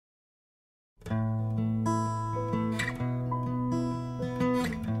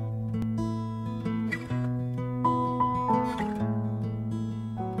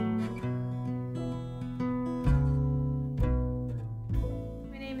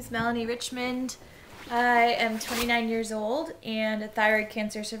is Melanie Richmond. I am 29 years old and a thyroid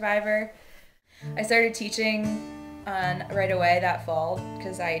cancer survivor. I started teaching right away that fall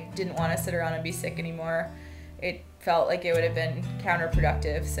because I didn't want to sit around and be sick anymore. It felt like it would have been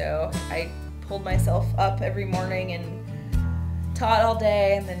counterproductive, so I pulled myself up every morning and taught all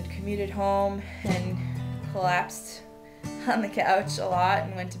day and then commuted home and collapsed on the couch a lot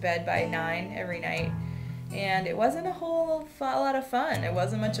and went to bed by 9 every night. And it wasn't a lot of fun. It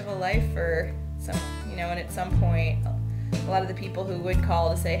wasn't much of a life for some, and at some point, a lot of the people who would call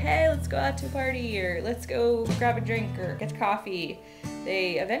to say, hey, let's go out to a party, or let's go grab a drink, or get coffee,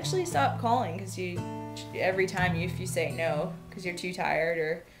 they eventually stop calling because every time if you say no because you're too tired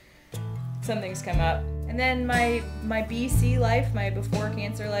or something's come up. And then my BC life, my before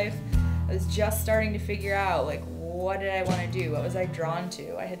cancer life, I was just starting to figure out, like, what did I want to do? What was I drawn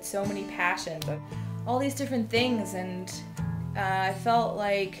to? I had so many passions, all these different things, and I felt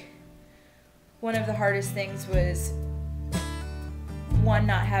like one of the hardest things was, one,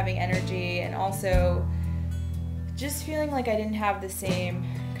 not having energy, and also just feeling like I didn't have the same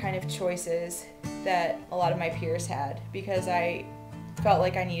kind of choices that a lot of my peers had, because I felt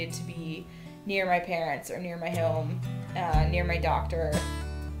like I needed to be near my parents or near my home, near my doctor.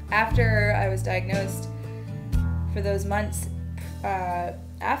 After I was diagnosed, for those months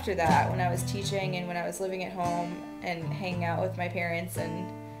after that, when I was teaching and when I was living at home and hanging out with my parents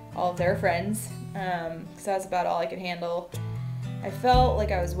and all of their friends, because that was about all I could handle, I felt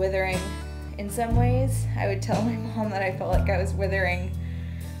like I was withering in some ways. I would tell my mom that I felt like I was withering,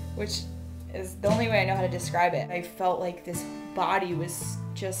 which is the only way I know how to describe it. I felt like this body was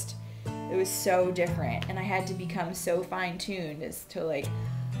just, it was so different, and I had to become so fine-tuned as to, like,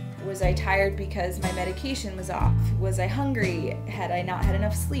 was I tired because my medication was off? Was I hungry? Had I not had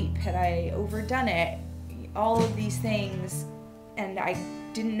enough sleep? Had I overdone it? All of these things, and I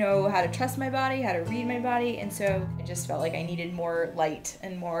didn't know how to trust my body, how to read my body, and so I just felt like I needed more light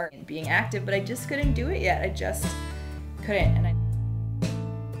and more being active, but I just couldn't do it yet. I just couldn't, and